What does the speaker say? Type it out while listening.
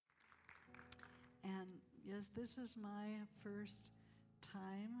Yes, this is my first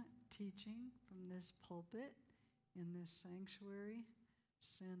time teaching from this pulpit in this sanctuary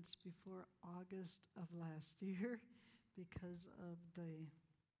since before August of last year because of the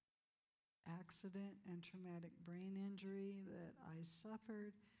accident and traumatic brain injury that I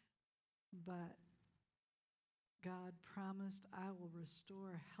suffered. But God promised, I will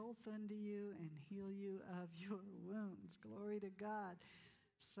restore health unto you and heal you of your wounds. Glory to God.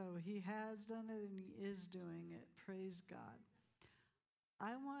 So he has done it and he is doing it. Praise God.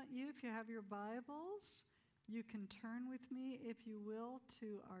 I want you, if you have your Bibles, you can turn with me, if you will,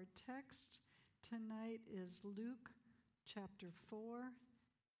 to our text tonight is Luke chapter 4,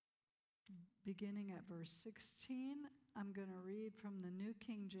 beginning at verse 16. I'm going to read from the New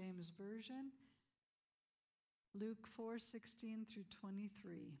King James Version. Luke 4:16 through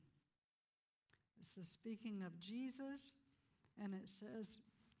 23. This is speaking of Jesus, and it says,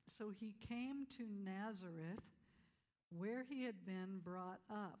 "So he came to Nazareth, where he had been brought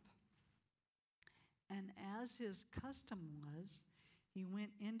up. And as his custom was, he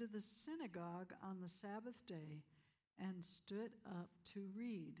went into the synagogue on the Sabbath day and stood up to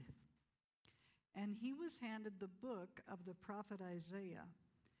read. And he was handed the book of the prophet Isaiah.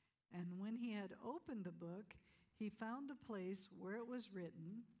 And when he had opened the book, he found the place where it was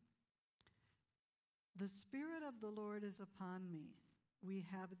written, 'The Spirit of the Lord is upon me.'" We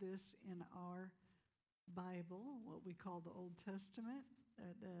have this in our Bible, what we call the Old Testament,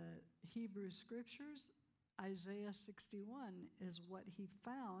 the Hebrew Scriptures. Isaiah 61 is what he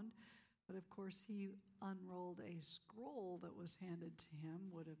found, but of course he unrolled a scroll that was handed to him,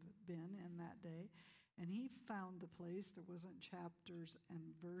 would have been in that day, and he found the place. There wasn't chapters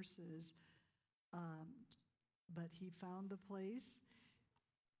and verses, but he found the place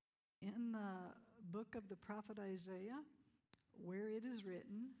in the book of the prophet Isaiah where it is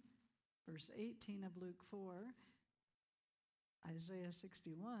written, verse 18 of Luke 4, Isaiah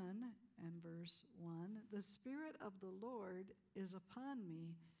 61 and verse 1, "The Spirit of the Lord is upon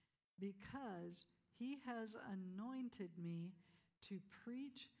me because he has anointed me to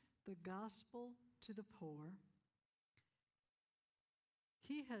preach the gospel to the poor.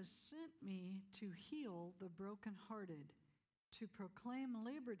 He has sent me to heal the brokenhearted, to proclaim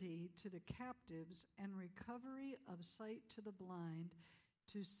liberty to the captives and recovery of sight to the blind,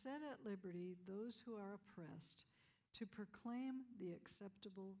 to set at liberty those who are oppressed, to proclaim the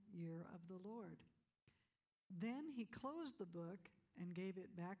acceptable year of the Lord." Then he closed the book and gave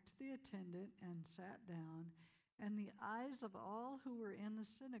it back to the attendant and sat down, and the eyes of all who were in the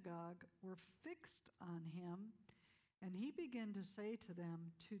synagogue were fixed on him, and he began to say to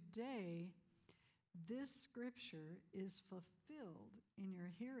them, "Today this scripture is fulfilled in your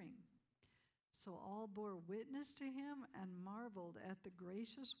hearing." So all bore witness to him and marveled at the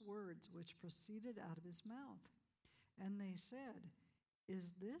gracious words which proceeded out of his mouth. And they said,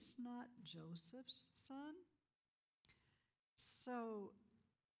 "Is this not Joseph's son?" So,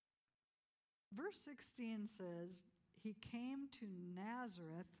 verse 16 says, he came to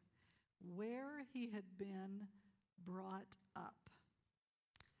Nazareth where he had been brought up.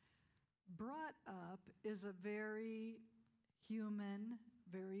 Brought up is a very human,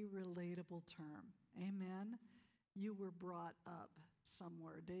 very relatable term. Amen? You were brought up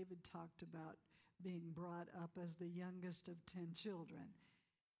somewhere. David talked about being brought up as the youngest of 10 children.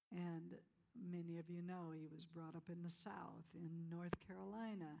 And many of you know he was brought up in the South, in North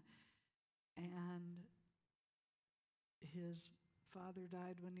Carolina. And his father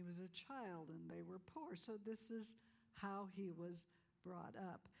died when he was a child, and they were poor. So this is how he was brought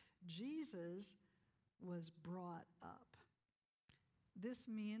up. Jesus was brought up. This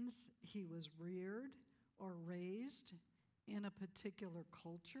means he was reared or raised in a particular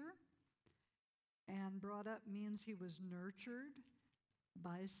culture. And brought up means he was nurtured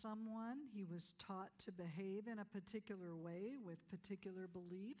by someone. He was taught to behave in a particular way with particular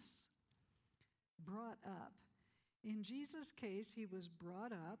beliefs. Brought up. In Jesus' case, he was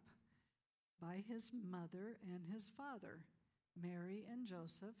brought up by his mother and his father, Mary and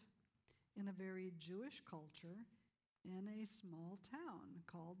Joseph, in a very Jewish culture in a small town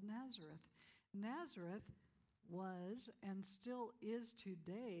called Nazareth. Nazareth was and still is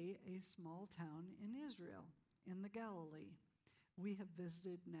today a small town in Israel, in the Galilee. We have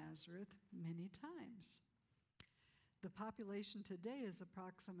visited Nazareth many times. The population today is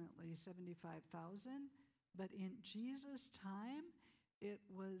approximately 75,000, but in Jesus' time, it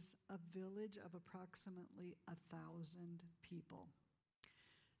was a village of approximately 1,000 people.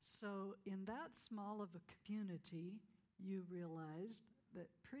 So in that small of a community, you realize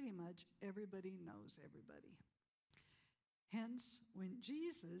that pretty much everybody knows everybody. Hence, when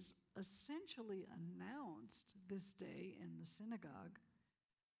Jesus essentially announced this day in the synagogue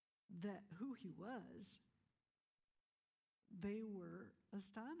that who he was, they were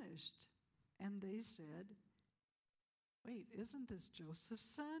astonished. And they said, wait, isn't this Joseph's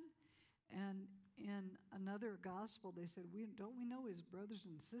son? And in another gospel, they said, don't we know his brothers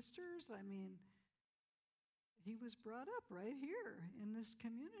and sisters? I mean, he was brought up right here in this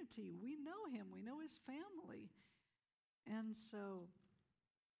community. We know him. We know his family. And so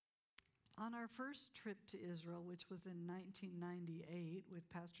on our first trip to Israel, which was in 1998 with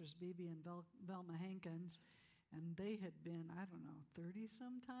Pastors Beebe and Velma Hankins, and they had been, 30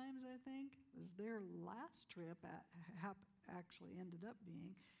 sometimes, I think. It was their last trip, actually ended up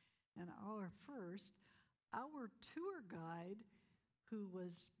being. And our tour guide, who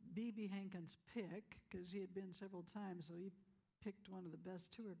was B.B. Hankins' pick, because he had been several times, so he picked one of the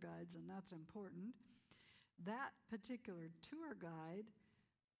best tour guides, and that's important. That particular tour guide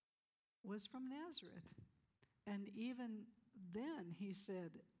was from Nazareth. And even then, he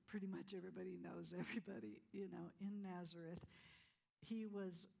said, pretty much everybody knows everybody, in Nazareth. He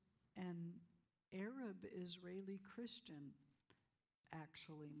was an Arab Israeli Christian,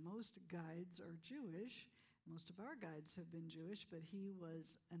 actually. Most guides are Jewish. Most of our guides have been Jewish, but he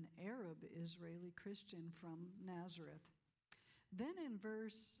was an Arab Israeli Christian from Nazareth. Then in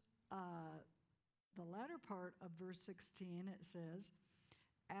the latter part of verse 16, it says,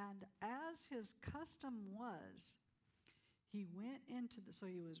 and as his custom was, he went so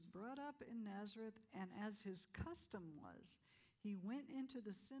he was brought up in Nazareth, and as his custom was, he went into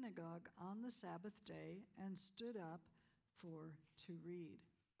the synagogue on the Sabbath day and stood up to read.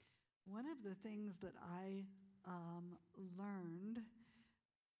 One of the things that I learned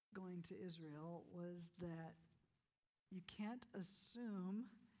going to Israel was that you can't assume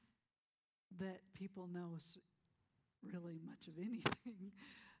that people know really much of anything.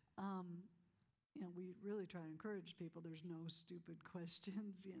 We really try to encourage people. There's no stupid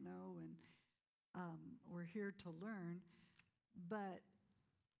questions, and we're here to learn. But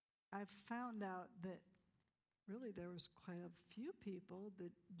I've found out that really there was quite a few people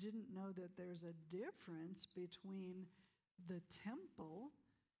that didn't know that there's a difference between the temple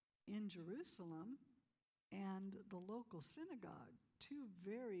in Jerusalem and the local synagogue. Two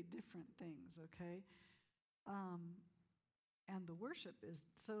very different things, okay? And the worship is,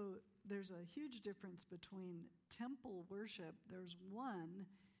 so there's a huge difference between temple worship. There was one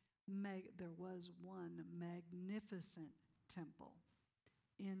magnificent temple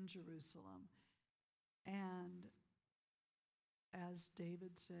in Jerusalem. And as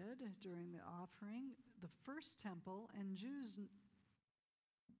David said during the offering, the first temple, and Jews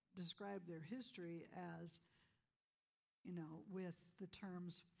describe their history as, with the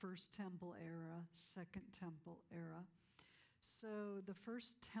terms First Temple era, Second Temple era. So the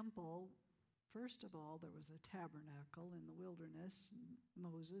first temple, first of all, there was a tabernacle in the wilderness,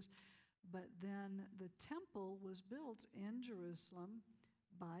 Moses, but then the temple was built in Jerusalem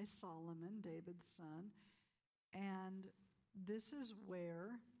by Solomon, David's son, and this is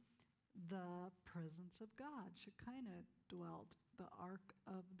where the presence of God, Shekinah, dwelt, the Ark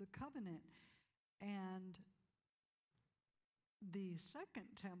of the Covenant. And the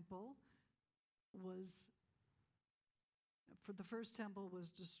second temple the first temple was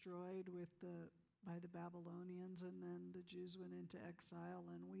destroyed by the Babylonians, and then the Jews went into exile,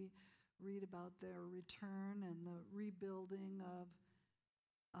 and we read about their return and the rebuilding of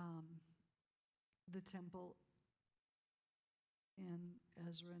the temple in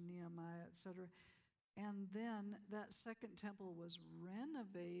Ezra, Nehemiah, etc. And then that second temple was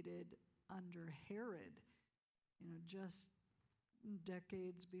renovated under Herod, just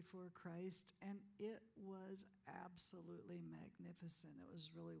decades before Christ, and it was absolutely magnificent. It was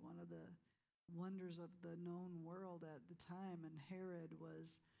really one of the wonders of the known world at the time, and Herod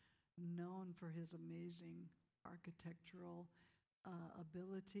was known for his amazing architectural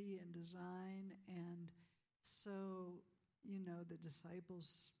ability and design. And so, the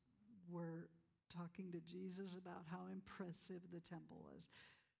disciples were talking to Jesus about how impressive the temple was.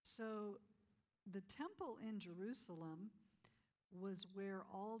 So the temple in Jerusalem was where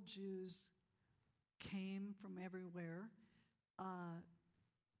all Jews came from everywhere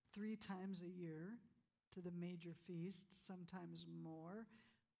 3 times a year to the major feasts, sometimes more.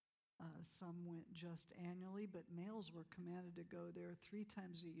 Some went just annually, but males were commanded to go there 3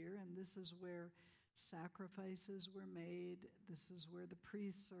 times a year, and this is where sacrifices were made. This is where the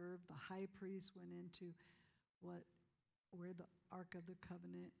priests served. The high priest went into where the Ark of the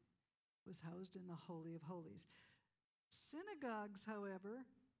Covenant was housed in the Holy of Holies. Synagogues, however,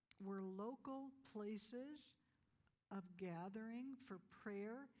 were local places of gathering for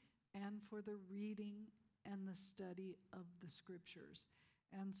prayer and for the reading and the study of the scriptures.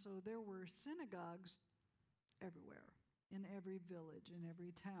 And so there were synagogues everywhere, in every village, in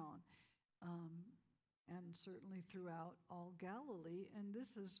every town, and certainly throughout all Galilee. And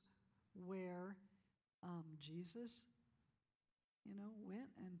this is where Jesus, went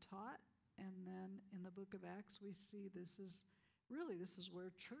and taught. And then in the book of Acts, we see this is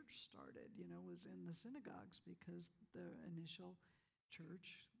where church started, was in the synagogues, because the initial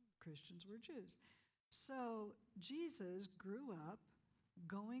church, Christians, were Jews. So Jesus grew up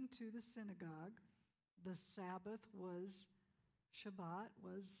going to the synagogue. The Sabbath was Shabbat,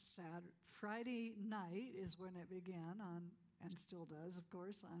 was Friday night is when it began and still does, of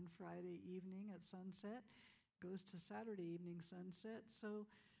course, on Friday evening at sunset. Goes to Saturday evening sunset. So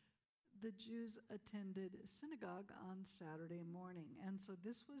the Jews attended synagogue on Saturday morning. And so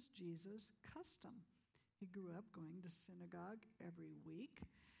this was Jesus' custom. He grew up going to synagogue every week.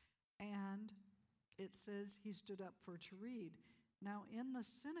 And it says he stood up to read. Now, in the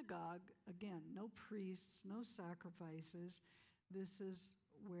synagogue, again, no priests, no sacrifices. This is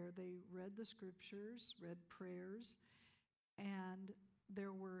where they read the scriptures, read prayers. And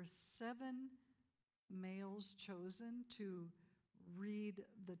there were 7 males chosen to read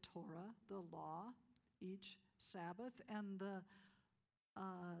the Torah, the law, each Sabbath. And the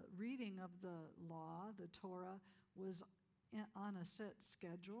reading of the law, the Torah, was on a set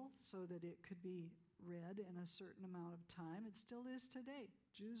schedule so that it could be read in a certain amount of time. It still is today.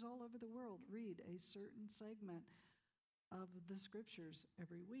 Jews all over the world read a certain segment of the scriptures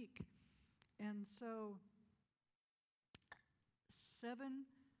every week. And so 7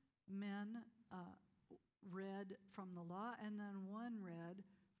 men read from the law, and then 1 read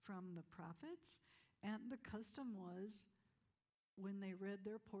from the prophets. And the custom was, when they read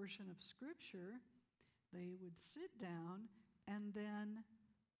their portion of scripture, they would sit down and then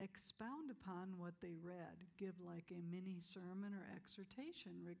expound upon what they read, give like a mini sermon or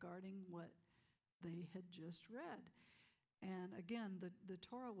exhortation regarding what they had just read. And again, the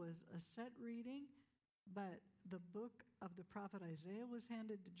Torah was a set reading, but the book of the prophet Isaiah was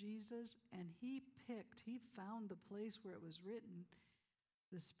handed to Jesus, and he found the place where it was written,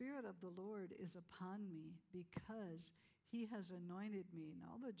 "The Spirit of the Lord is upon me, because he has anointed me." And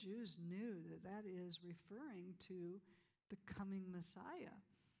all the Jews knew that is referring to the coming Messiah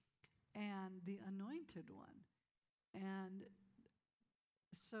and the anointed one. And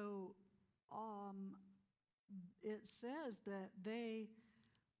so it says that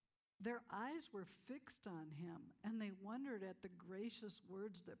their eyes were fixed on him, and they wondered at the gracious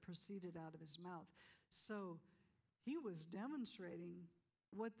words that proceeded out of his mouth. So he was demonstrating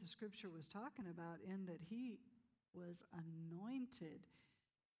what the scripture was talking about, in that he was anointed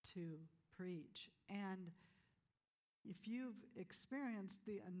to preach. And if you've experienced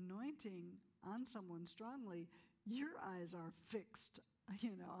the anointing on someone strongly, your eyes are fixed,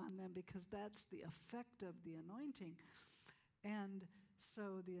 on them, because that's the effect of the anointing. And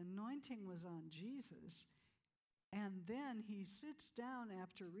so the anointing was on Jesus. And then he sits down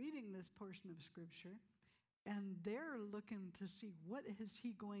after reading this portion of scripture, and they're looking to see what is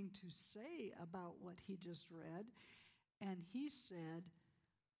he going to say about what he just read. And he said,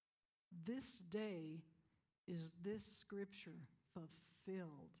 "This day is this scripture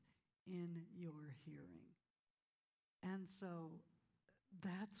fulfilled in your hearing." And so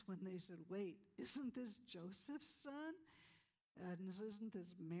that's when they said, "Wait, isn't this Joseph's son? And isn't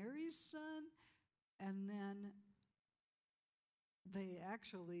this Mary's son?" And then they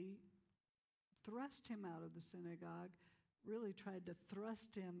actually thrust him out of the synagogue, really tried to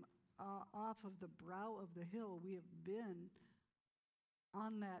thrust him off of the brow of the hill. We have been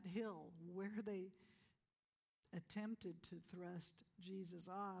on that hill where they attempted to thrust Jesus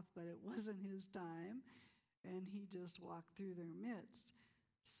off, but it wasn't his time, and he just walked through their midst.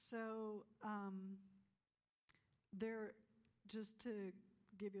 So just to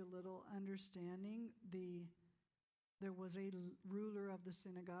give you a little understanding, there was a ruler of the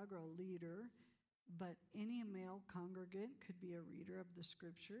synagogue, or a leader, but any male congregant could be a reader of the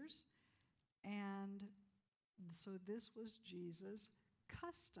scriptures. And so this was Jesus'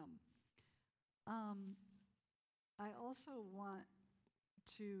 custom. I also want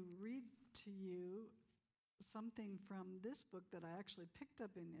to read to you something from this book that I actually picked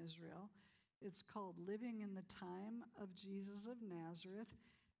up in Israel. It's called Living in the Time of Jesus of Nazareth.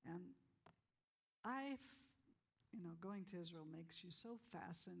 And going to Israel makes you so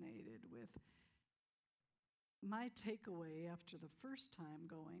fascinated with. My takeaway after the first time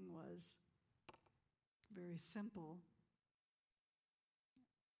going was very simple.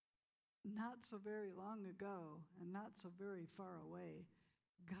 not so very long ago and not so very far away,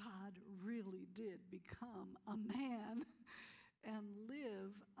 God really did become a man and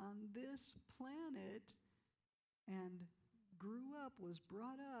live on this planet and grew up, was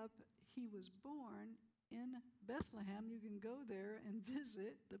brought up. He was born in Bethlehem. You can go there and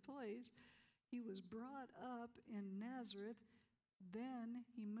visit the place. He was brought up in Nazareth. Then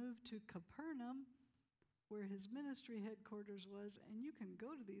he moved to Capernaum, where his ministry headquarters was, and you can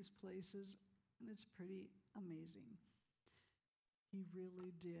go to these places, and it's pretty amazing. He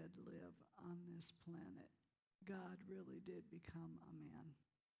really did live on this planet. God really did become a man.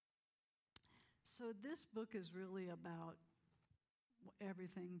 So this book is really about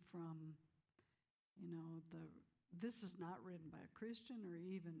everything from, this is not written by a Christian or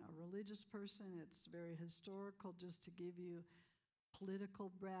even a religious person. It's very historical, just to give you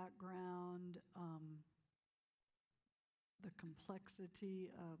political background, the complexity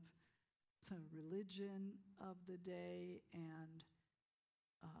of the religion of the day, and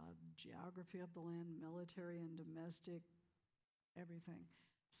geography of the land, military and domestic, everything.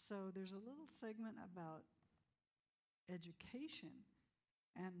 So there's a little segment about education,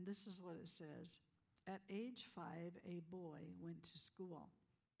 and this is what it says. At age 5, a boy went to school.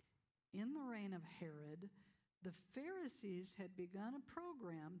 In the reign of Herod, the Pharisees had begun a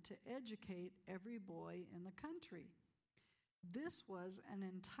program to educate every boy in the country. This was an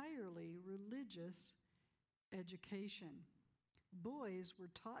entirely religious education. Boys were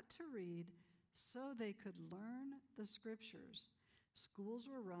taught to read so they could learn the scriptures. Schools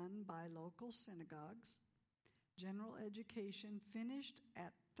were run by local synagogues. General education finished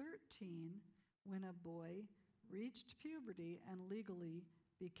at 13 when a boy reached puberty and legally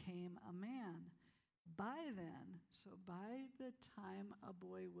became a man. By then, so by the time a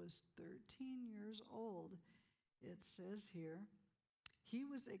boy was 13 years old, it says here, he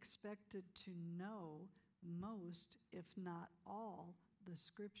was expected to know most, if not all, the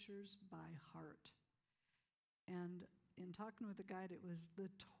scriptures by heart. And in talking with the guide, it was the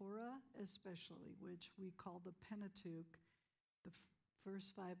Torah especially, which we call the Pentateuch, the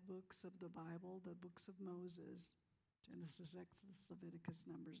first 5 books of the Bible, the books of Moses, Genesis, Exodus, Leviticus,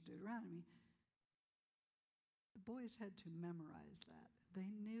 Numbers, Deuteronomy. The boys had to memorize that.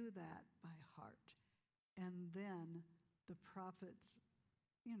 They knew that by heart. And then the prophets,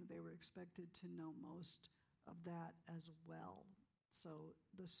 they were expected to know most of that as well. So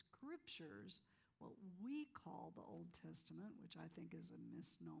the scriptures, what we call the Old Testament, which I think is a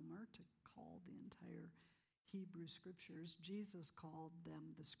misnomer to call the entire Hebrew scriptures, Jesus called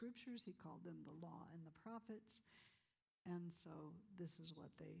them the scriptures. He called them the law and the prophets. And so this is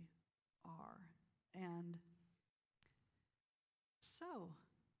what they are. And so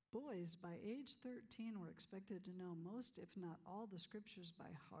boys by age 13 were expected to know most, if not all, the scriptures by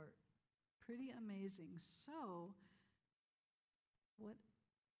heart. Pretty amazing. So, what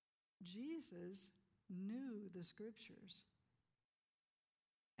Jesus knew the scriptures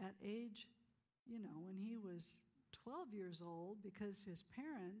at age, when he was 12 years old, because his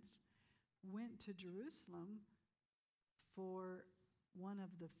parents went to Jerusalem for one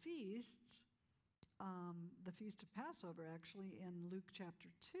of the feasts, the Feast of Passover, actually, in Luke chapter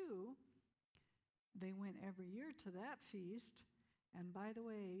 2. They went every year to that feast. And by the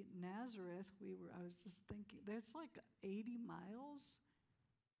way, Nazareth, I was just thinking, there's like 80 miles,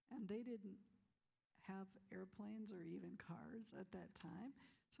 and they didn't have airplanes or even cars at that time.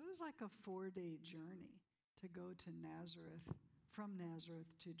 So it was like a 4-day journey to go to Nazareth, from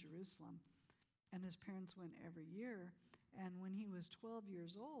Nazareth to Jerusalem. And his parents went every year. And when he was 12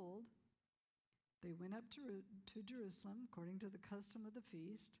 years old, they went up to Jerusalem, according to the custom of the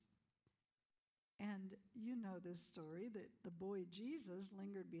feast. And you know this story, that the boy Jesus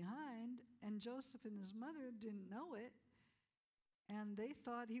lingered behind, and Joseph and his mother didn't know it. And they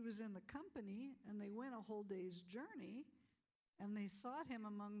thought he was in the company, and they went a whole day's journey, and they sought him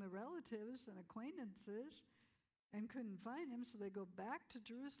among the relatives and acquaintances and couldn't find him. So they go back to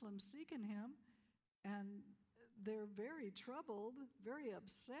Jerusalem seeking him, and they're very troubled, very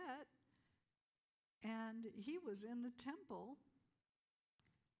upset. And he was in the temple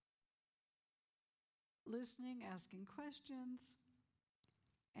listening, asking questions,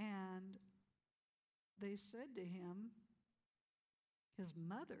 and they said to him, his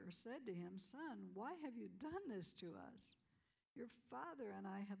mother said to him, "Son, why have you done this to us? Your father and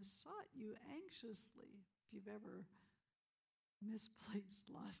I have sought you anxiously." If you've ever misplaced,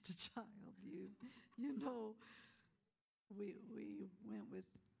 lost a child, you know, we went with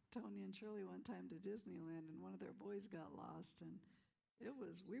Tony and Shirley one time to Disneyland, and one of their boys got lost, and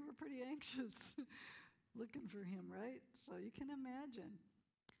we were pretty anxious looking for him, right? So you can imagine.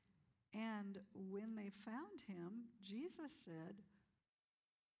 And when they found him, Jesus said,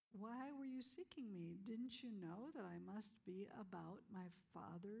 "Why were you seeking me? Didn't you know that I must be about my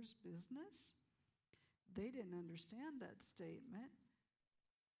Father's business?" They didn't understand that statement.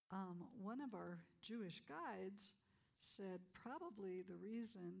 One of our Jewish guides said probably the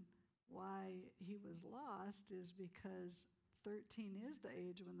reason why he was lost is because 13 is the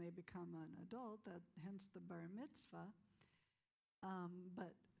age when they become an adult, hence the bar mitzvah.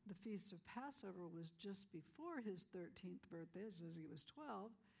 But the Feast of Passover was just before his 13th birthday, as he was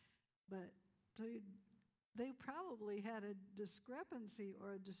 12. But they probably had a discrepancy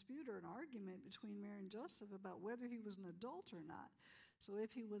or a dispute or an argument between Mary and Joseph about whether he was an adult or not. So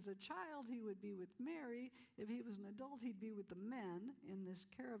if he was a child, he would be with Mary. If he was an adult, he'd be with the men in this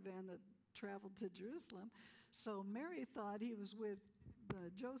caravan that traveled to Jerusalem. So Mary thought he was with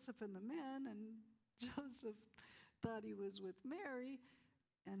Joseph and the men, and Joseph thought he was with Mary,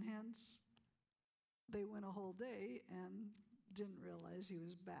 and hence they went a whole day and didn't realize he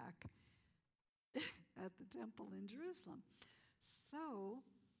was back at the temple in Jerusalem. So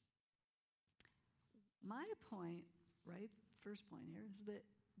my point, right, first point here, is that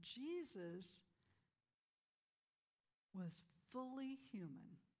Jesus was fully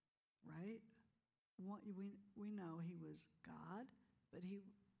human, right? We know he was God, but he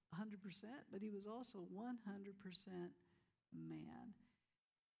 100%, but he was also 100% man.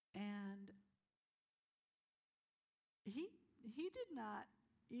 And he did not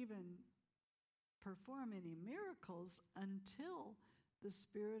even perform any miracles until the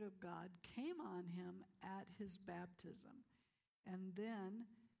Spirit of God came on him at his baptism. And then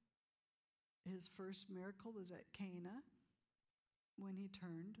his first miracle was at Cana when he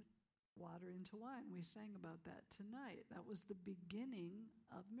turned water into wine. We sang about that tonight. That was the beginning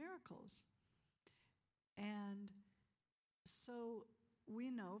of miracles. And so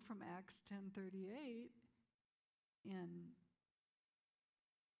we know from Acts 10:38 in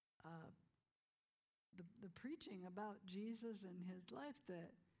the preaching about Jesus and his life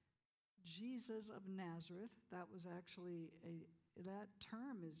that Jesus of Nazareth, that was actually that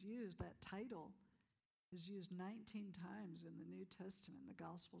term is used, that title is used 19 times in the New Testament, the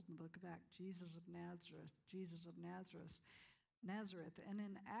Gospels, and the book of Acts. Jesus of Nazareth, Jesus of Nazareth. And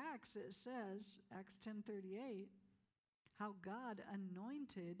in Acts it says, Acts 10:38, how God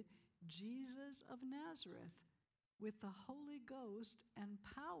anointed Jesus of Nazareth with the Holy Ghost and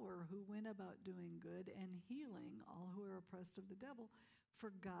power, who went about doing good and healing all who are oppressed of the devil, for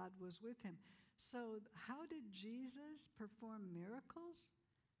God was with him. So how did Jesus perform miracles?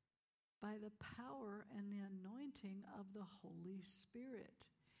 By the power and the anointing of the Holy Spirit.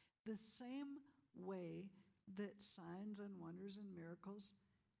 The same way that signs and wonders and miracles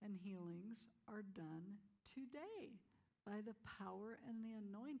and healings are done today, by the power and the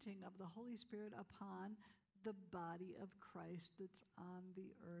anointing of the Holy Spirit upon the body of Christ that's on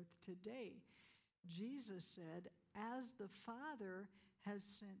the earth today. Jesus said, "As the Father has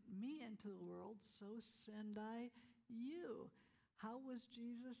sent me into the world, so send I you." How was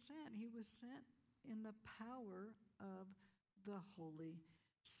Jesus sent? He was sent in the power of the Holy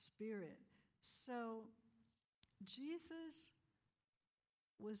Spirit. So Jesus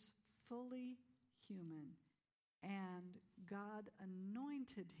was fully human, and God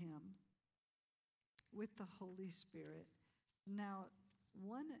anointed him with the Holy Spirit. Now,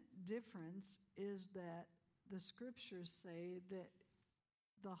 one difference is that the scriptures say that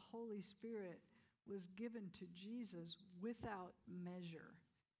the Holy Spirit was given to Jesus without measure.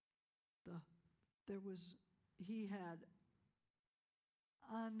 He had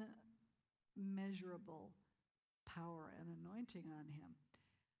unmeasurable power and anointing on him.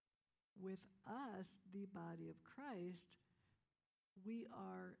 With us, the body of Christ, we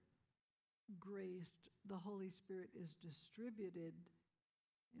are graced. The Holy Spirit is distributed,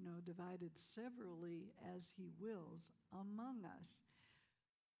 divided severally as he wills among us.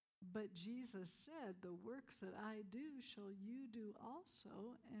 But Jesus said, "The works that I do shall you do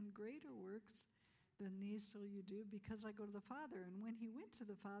also, and greater works than these shall you do, because I go to the Father." And when he went to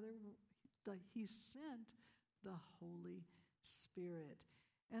the Father, he sent the Holy Spirit.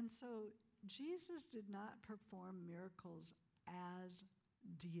 And so Jesus did not perform miracles as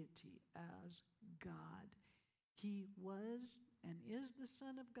deity, as God. He was and is the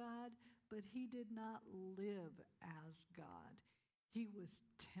Son of God, but he did not live as God. He was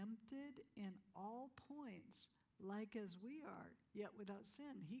tempted in all points, like as we are, yet without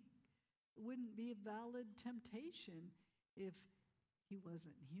sin. He wouldn't be a valid temptation if he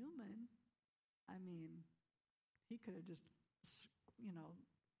wasn't human. I mean, he could have just,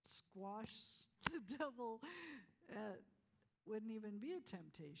 squashed the devil. Wouldn't even be a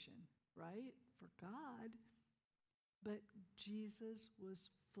temptation. right, for God. But Jesus was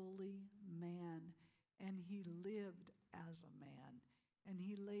fully man, and he lived as a man, and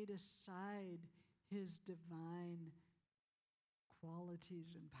he laid aside his divine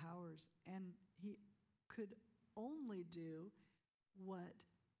qualities and powers, and he could only do what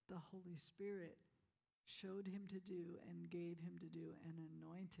the Holy Spirit showed him to do and gave him to do and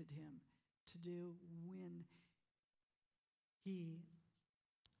anointed him to do when he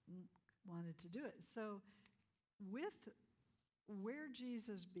wanted to do it. So with where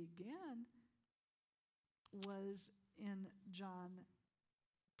Jesus began was in John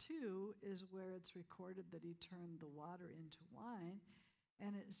 2 is where it's recorded that he turned the water into wine.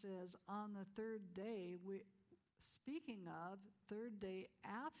 And it says, on the third day, speaking of, third day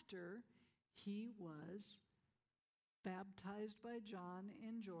after he was baptized by John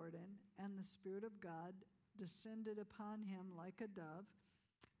in Jordan, and the Spirit of God descended upon him like a dove.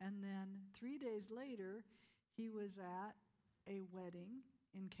 And then 3 days later, he was at a wedding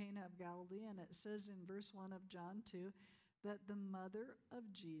in Cana of Galilee, and it says in verse 1 of John 2 that the mother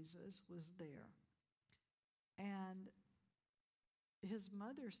of Jesus was there. And his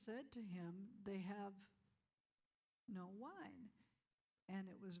mother said to him, they have no wine. And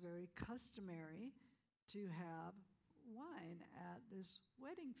it was very customary to have wine at this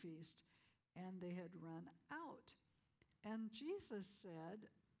wedding feast, and they had run out. And Jesus said,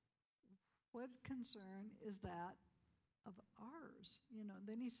 what concern is that of ours?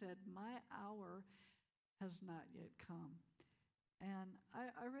 Then he said, my hour has not yet come. And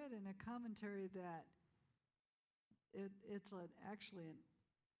I read in a commentary that it's actually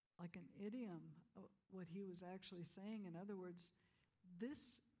like an idiom, what he was actually saying. In other words,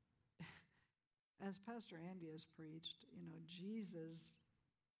 this, as Pastor Andy has preached, Jesus'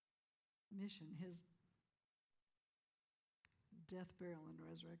 mission, his death, burial, and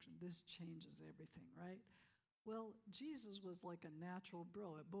resurrection, this changes everything, right? Well, Jesus was like a natural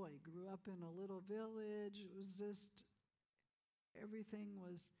boy. He grew up in a little village. It was just, everything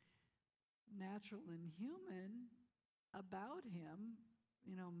was natural and human about him.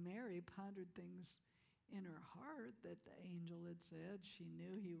 Mary pondered things in her heart that the angel had said. She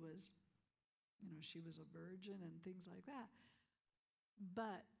knew he was, she was a virgin and things like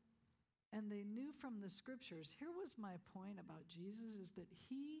that. And they knew from the scriptures, here was my point about Jesus, is that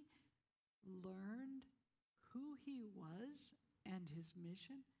he learned who he was and his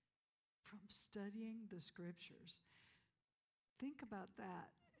mission from studying the scriptures. Think about that.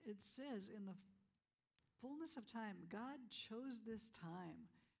 It says in the fullness of time, God chose this time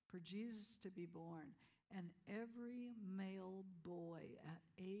for Jesus to be born. And every male boy at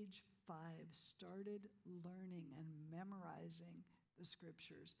age 5 started learning and memorizing the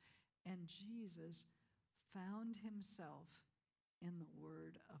scriptures. And Jesus found himself in the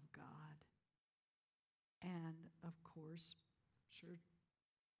Word of God. And of course, sure,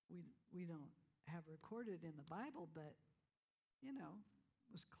 we don't have recorded in the Bible, but,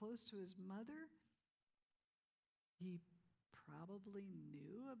 was close to his mother. He probably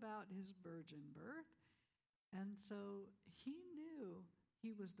knew about his virgin birth. And so he knew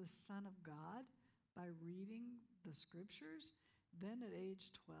he was the Son of God by reading the scriptures. Then at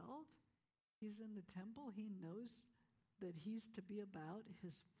age 12, he's in the temple. He knows that he's to be about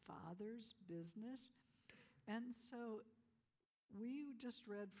his Father's business. And so we just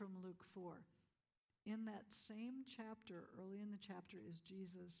read from Luke 4. In that same chapter, early in the chapter, is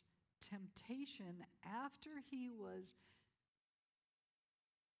Jesus' temptation after he was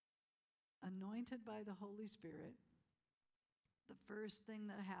anointed by the Holy Spirit. The first thing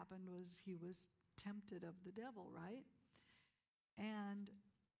that happened was he was tempted of the devil, right? And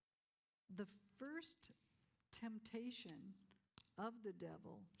the first temptation of the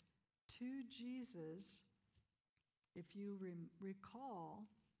devil to Jesus, if you recall,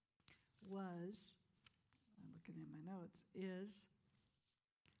 was, I'm looking in my notes,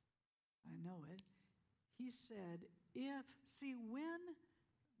 I know it, he said, when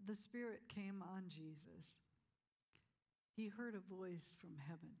the Spirit came on Jesus, he heard a voice from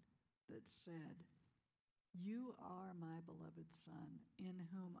heaven that said, you are my beloved Son, in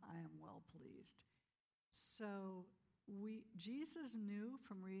whom I am well pleased. So Jesus knew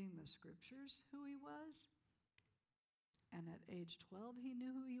from reading the scriptures who he was, and at age 12 he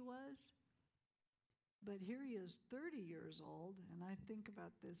knew who he was. But here he is 30 years old, and I think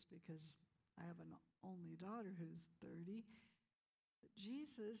about this because I have an only daughter who's 30.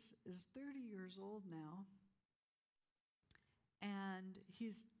 Jesus is 30 years old now, and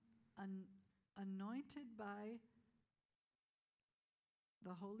he's anointed by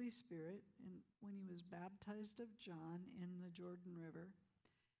the Holy Spirit when he was baptized of John in the Jordan River.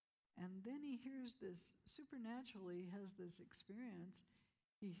 And then he hears this, supernaturally has this experience.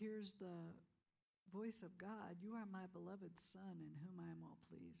 He hears the voice of God, "You are my beloved Son in whom I am well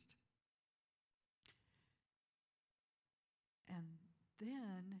pleased." And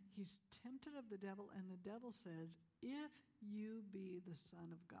then he's tempted of the devil, and the devil says, "If you be the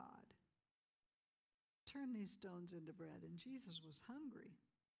Son of God, turn these stones into bread." And Jesus was hungry,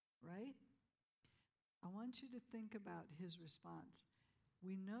 right? I want you to think about his response.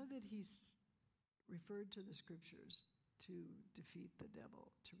 We know that he's referred to the scriptures to defeat the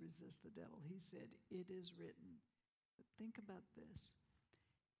devil, to resist the devil. He said, "It is written." But think about this.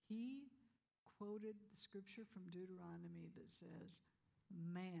 He quoted the scripture from Deuteronomy that says,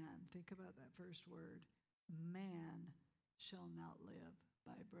 "Man," think about that first word, "man shall not live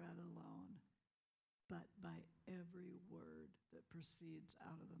by bread alone, but by every word that proceeds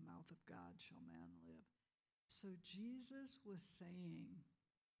out of the mouth of God shall man live." So Jesus was saying,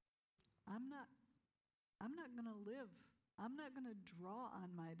 I'm not going to live. I'm not going to draw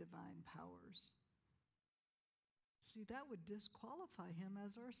on my divine powers. See, that would disqualify him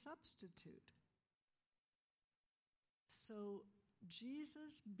as our substitute. So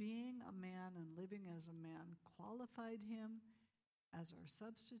Jesus, being a man and living as a man, qualified him as our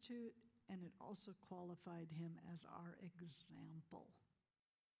substitute, and it also qualified him as our example.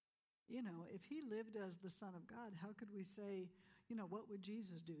 You know, if he lived as the Son of God, how could we say, what would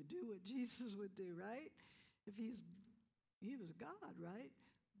Jesus do? Do what Jesus would do, right? If he was God, right?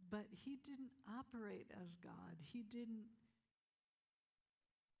 But he didn't operate as God. He didn't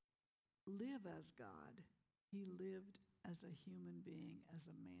live as God. He lived as a human being, as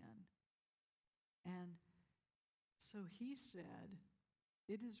a man. And so he said,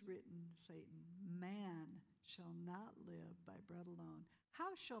 "It is written," Satan, "man shall not live by bread alone."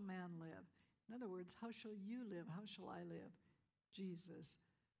 How shall man live? In other words, how shall you live? How shall I live? Jesus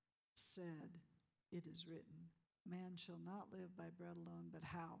said, "It is written, man shall not live by bread alone," but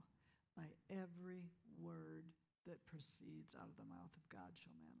how? By every word that proceeds out of the mouth of God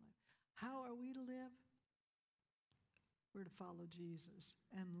shall man live. How are we to live? We're to follow Jesus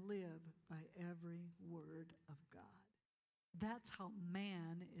and live by every word of God. That's how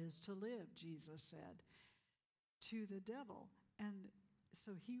man is to live, Jesus said to the devil. And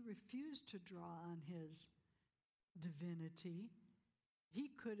so he refused to draw on his divinity. He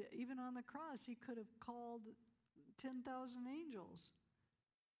could, even on the cross, he could have called 10,000 angels.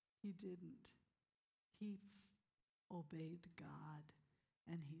 He didn't. He obeyed God,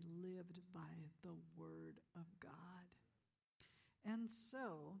 and he lived by the word of God. And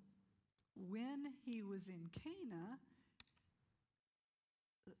so, when he was in Cana,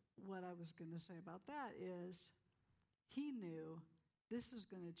 what I was going to say about that is he knew this is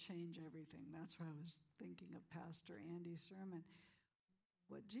going to change everything. That's why I was thinking of Pastor Andy's sermon.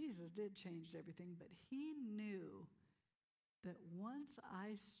 What Jesus did changed everything, but he knew that once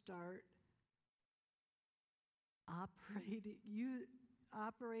I start operating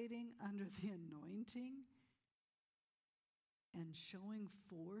under the anointing and showing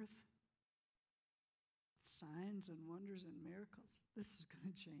forth signs and wonders and miracles, this is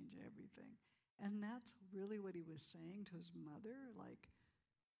going to change everything. And that's really what he was saying to his mother, like,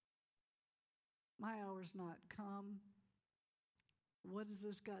 my hour's not come. What has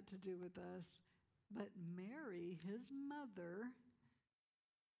this got to do with us? But Mary, his mother,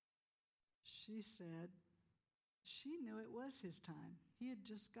 she said she knew it was his time. He had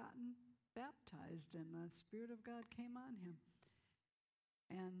just gotten baptized and the Spirit of God came on him.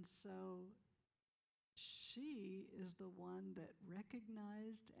 And so she is the one that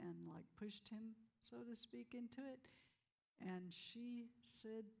recognized and pushed him, so to speak, into it. And she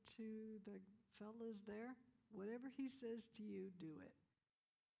said to the fellas there, "Whatever he says to you, do it."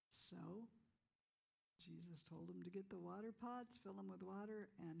 So Jesus told him to get the water pots, fill them with water,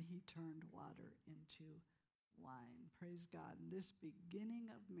 and he turned water into wine. Praise God. And this beginning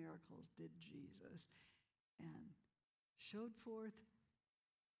of miracles did Jesus and showed forth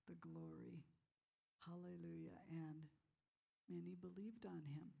the glory. Hallelujah. And many believed on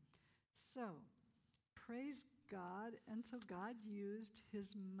him. So, praise God. And so God used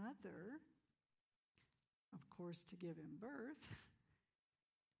his mother, of course, to give him birth.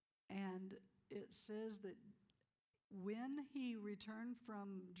 And it says that when he returned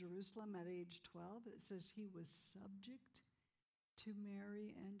from Jerusalem at age 12, it says he was subject to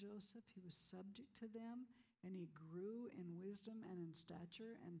Mary and Joseph. He was subject to them, and he grew in wisdom and in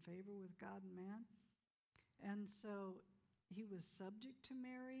stature and favor with God and man. And so he was subject to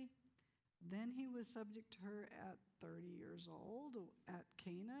Mary. Then he was subject to her at 30 years old at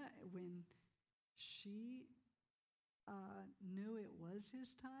Cana when she knew it was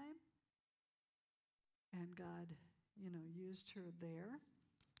his time, and God, used her there.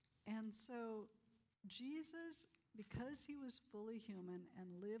 And so Jesus, because he was fully human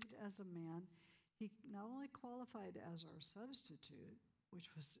and lived as a man, he not only qualified as our substitute, which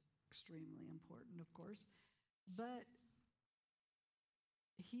was extremely important, of course, but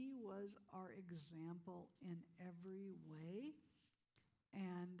he was our example in every way.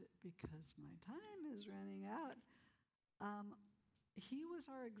 And because my time is running out, he was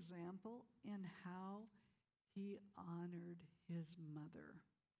our example in how he honored his mother.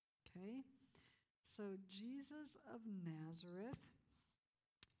 Okay? So Jesus of Nazareth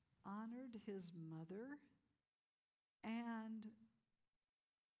honored his mother, and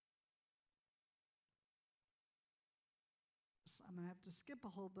so I'm going to have to skip a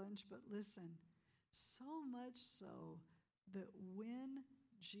whole bunch, but listen, so much so that when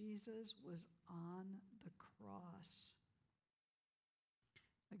Jesus was on the cross,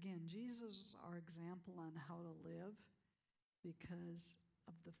 again, Jesus is our example on how to live because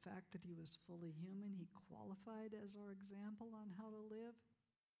of the fact that he was fully human. He qualified as our example on how to live.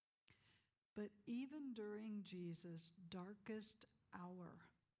 But even during Jesus' darkest hour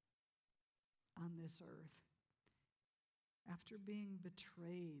on this earth, after being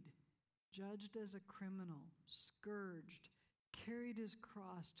betrayed, judged as a criminal, scourged, carried his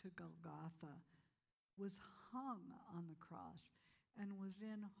cross to Golgotha, was hung on the cross, and was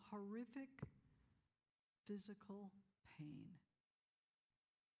in horrific physical pain.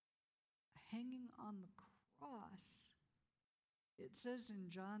 Hanging on the cross, it says in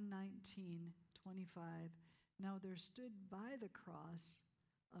John 19:25, now there stood by the cross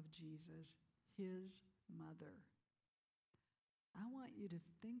of Jesus his mother. I want you to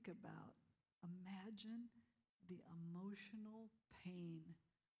think about, imagine the emotional pain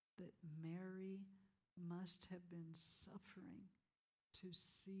that Mary must have been suffering to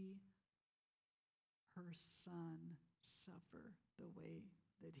see her son suffer the way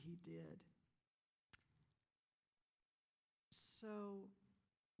that he did. So,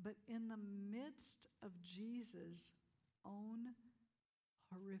 but in the midst of Jesus' own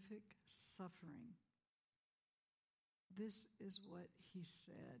horrific suffering, this is what he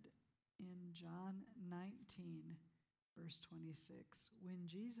said in John 19, verse 26. When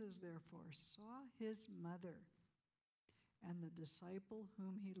Jesus therefore saw his mother and the disciple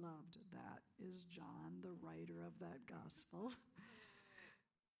whom he loved, that is John, the writer of that gospel.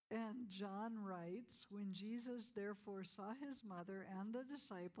 And John writes, when Jesus therefore saw his mother and the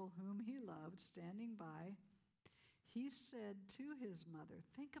disciple whom he loved standing by, he said to his mother,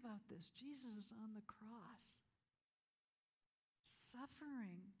 think about this, Jesus is on the cross,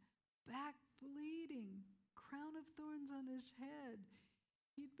 suffering, back bleeding, crown of thorns on his head.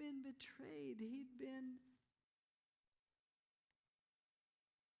 He'd been betrayed. He'd been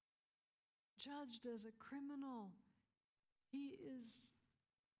judged as a criminal. He is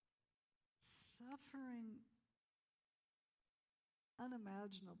suffering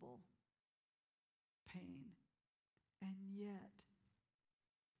unimaginable pain. And yet,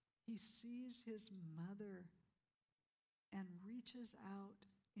 he sees his mother and reaches out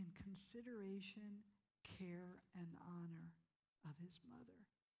in consideration, care, and honor of his mother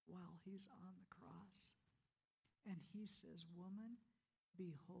while he's on the cross. And he says, woman,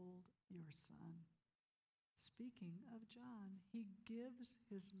 behold your son. Speaking of John, he gives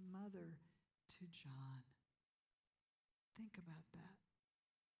his mother to John. Think about that.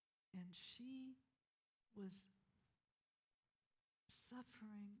 And she was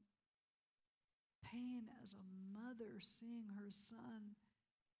suffering pain as a mother seeing her son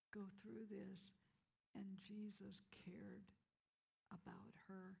go through this, and Jesus cared about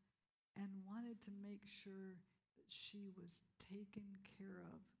her and wanted to make sure that she was taken care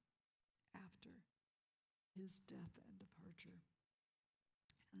of after his death and departure.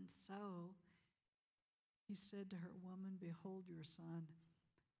 And so he said to her, woman, behold your son.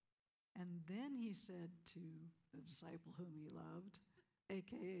 And then he said to the disciple whom he loved,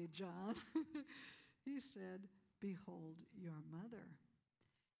 aka John, he said, behold your mother.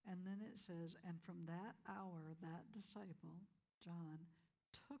 And then it says, and from that hour, that disciple, John,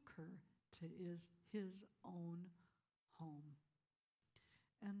 took her to his own home.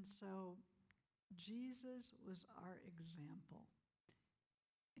 And so Jesus was our example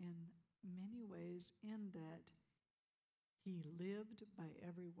in many ways, in that he lived by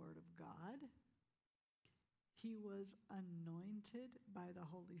every word of God. He was anointed by the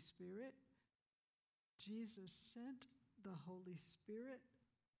Holy Spirit. Jesus sent the Holy Spirit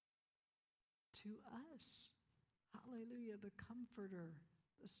to us. Hallelujah, the comforter,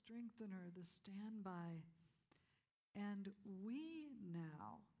 the strengthener, the standby. And we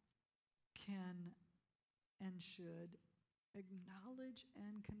now can and should acknowledge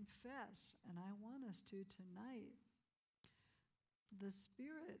and confess, and I want us to tonight, the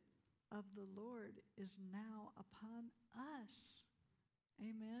Spirit of the Lord is now upon us.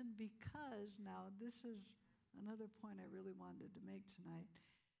 Amen. Because now, this is another point I really wanted to make tonight.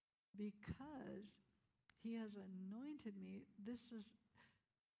 Because He has anointed me, this is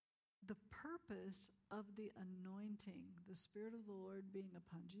the purpose of the anointing, the Spirit of the Lord being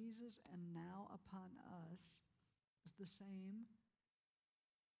upon Jesus and now upon us, is the same.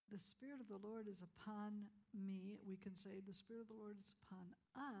 The Spirit of the Lord is upon me. We can say the Spirit of the Lord is upon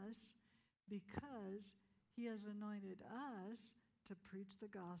us because He has anointed us to preach the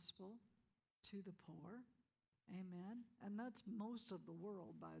gospel to the poor. Amen. And that's most of the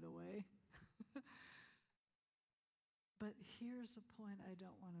world, by the way. But here's a point I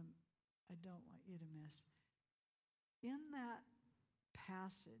don't want you to miss. In that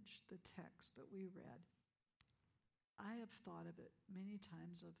passage, the text that we read, I have thought of it many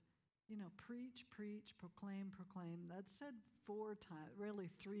times of, preach, preach, proclaim, proclaim. That's said 4 times, really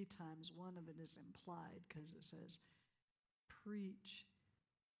 3 times. One of it is implied because it says, preach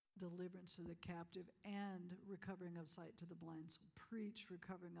deliverance to the captive and recovering of sight to the blind. So preach,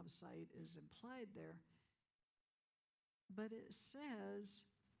 recovering of sight is implied there. But it says,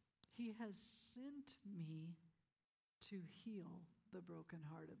 He has sent me to heal the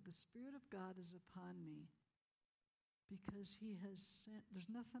brokenhearted. The Spirit of God is upon me because He has sent.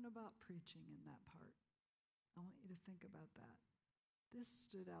 There's nothing about preaching in that part. I want you to think about that. This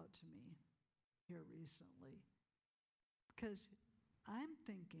stood out to me here recently because I'm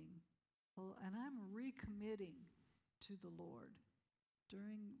thinking, and I'm recommitting to the Lord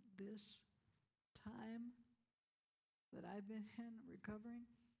during this time that I've been in recovering.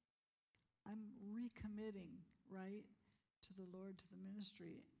 I'm recommitting, right, to the Lord, to the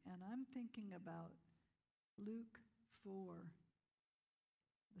ministry. And I'm thinking about Luke 4.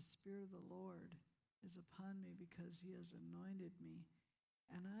 The Spirit of the Lord is upon me because He has anointed me.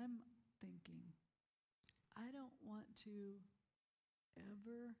 And I'm thinking, I don't want to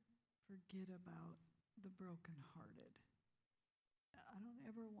ever forget about the brokenhearted. I don't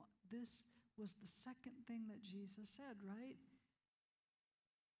ever want, this was the second thing that Jesus said, right?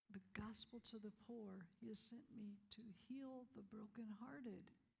 The gospel to the poor. He has sent me to heal the brokenhearted.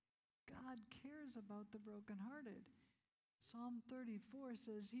 God cares about the brokenhearted. Psalm 34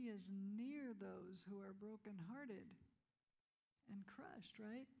 says He is near those who are brokenhearted and crushed,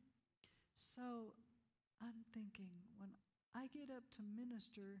 right? So I'm thinking, when I get up to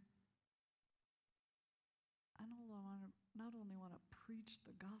minister, I not only want to preach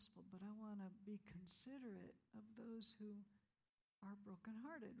the gospel, but I want to be considerate of those who are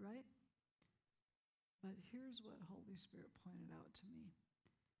brokenhearted, right? But here's what Holy Spirit pointed out to me.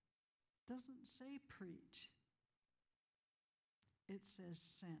 It doesn't say preach. It says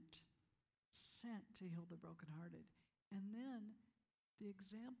sent. Sent to heal the brokenhearted. And then the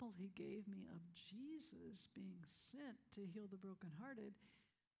example He gave me of Jesus being sent to heal the brokenhearted,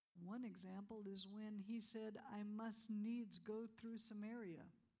 one example is when He said, I must needs go through Samaria,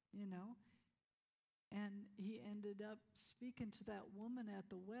 And He ended up speaking to that woman at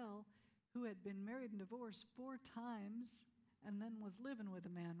the well who had been married and divorced 4 times and then was living with a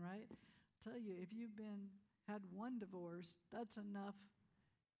man, right? I'll tell you, if you've had 1 divorce, that's enough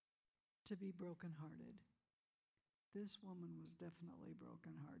to be brokenhearted. This woman was definitely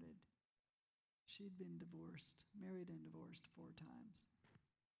brokenhearted. She'd been married and divorced 4 times.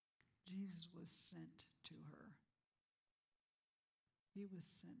 Jesus was sent to her. He was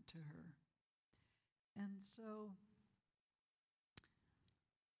sent to her. And so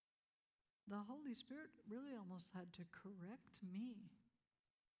the Holy Spirit really almost had to correct me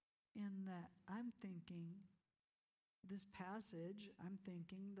in that I'm thinking this passage, I'm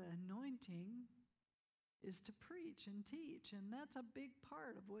thinking the anointing is to preach and teach, and that's a big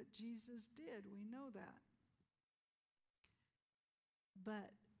part of what Jesus did. We know that.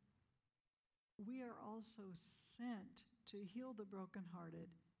 But we are also sent to heal the brokenhearted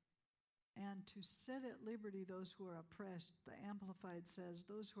and to set at liberty those who are oppressed. The Amplified says,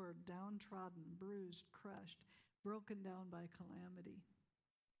 those who are downtrodden, bruised, crushed, broken down by calamity.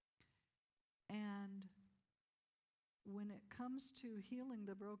 And when it comes to healing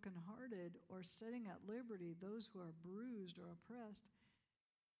the brokenhearted or setting at liberty those who are bruised or oppressed,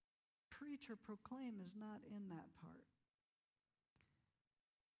 preach or proclaim is not in that part.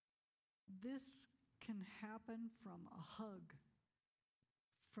 This can happen from a hug,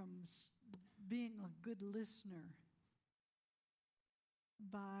 from being a good listener,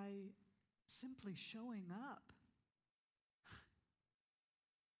 by simply showing up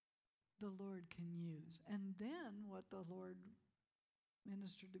the Lord can use. And then what the Lord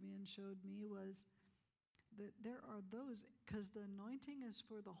ministered to me and showed me was that there are those, because the anointing is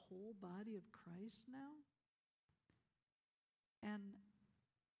for the whole body of Christ now. And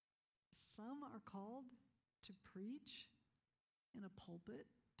some are called to preach in a pulpit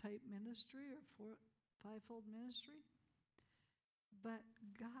type ministry or fivefold ministry. But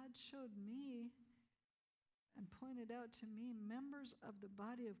God showed me and pointed out to me members of the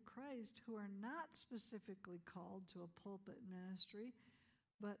body of Christ who are not specifically called to a pulpit ministry,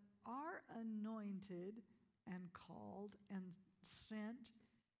 but are anointed and called and sent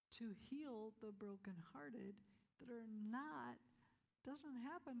to heal the brokenhearted that are not, doesn't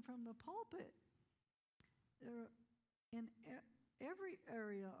happen from the pulpit. They're in every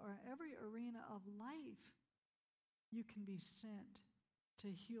area or every arena of life, you can be sent to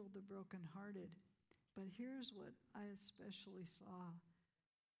heal the brokenhearted. But here's what I especially saw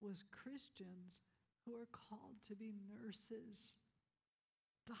was Christians who are called to be nurses,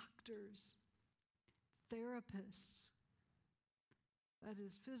 doctors, therapists, that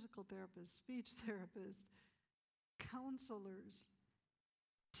is physical therapists, speech therapists, counselors,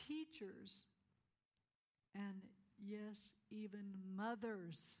 teachers, and yes, even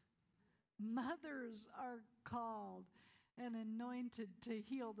mothers. Mothers are called and anointed to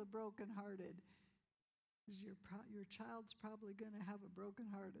heal the brokenhearted. Your child's probably going to have a broken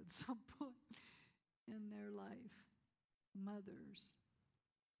heart at some point in their life. Mothers.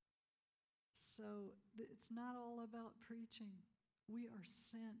 So it's not all about preaching. We are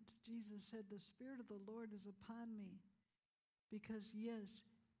sent. Jesus said, the Spirit of the Lord is upon me. Because yes,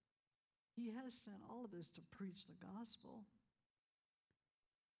 He has sent all of us to preach the gospel.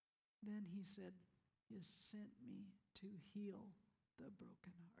 Then He said, He has sent me to heal the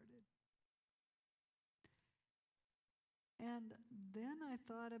brokenhearted. And then I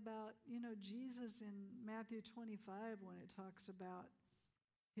thought about, Jesus in Matthew 25 when it talks about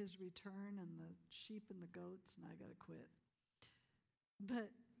His return and the sheep and the goats, and I got to quit. But,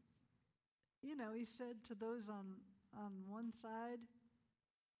 He said to those on one side,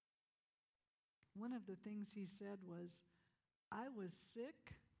 one of the things He said was, I was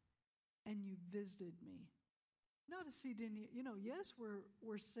sick and you visited me. Notice He didn't, yes,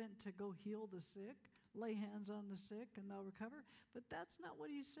 we're sent to go heal the sick, lay hands on the sick and they'll recover, but that's not what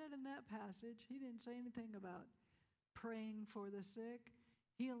He said in that passage. He didn't say anything about praying for the sick,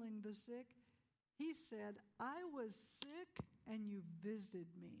 healing the sick. He said, I was sick and you visited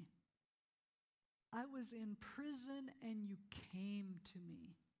me. I was in prison and you came to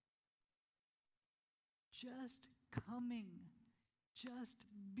me. Just coming, just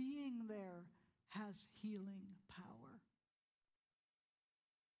being there has healing power.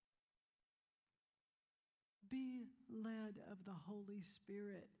 Be led of the Holy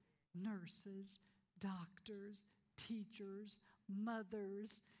Spirit, nurses, doctors, teachers,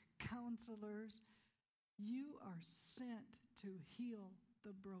 mothers, counselors. You are sent to heal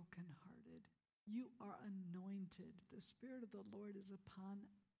the brokenhearted. You are anointed. The Spirit of the Lord is upon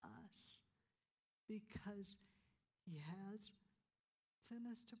us because He has sent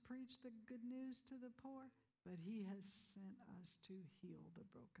us to preach the good news to the poor, but He has sent us to heal the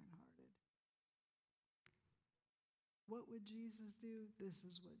brokenhearted. What would Jesus do? This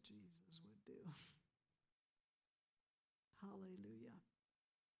is what Jesus would do. Hallelujah.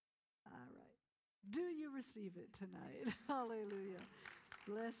 All right. Do you receive it tonight? Hallelujah.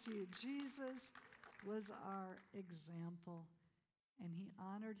 Bless you. Jesus was our example, and He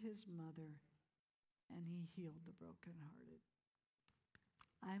honored His mother, and He healed the brokenhearted.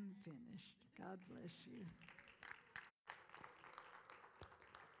 I'm finished. God bless you.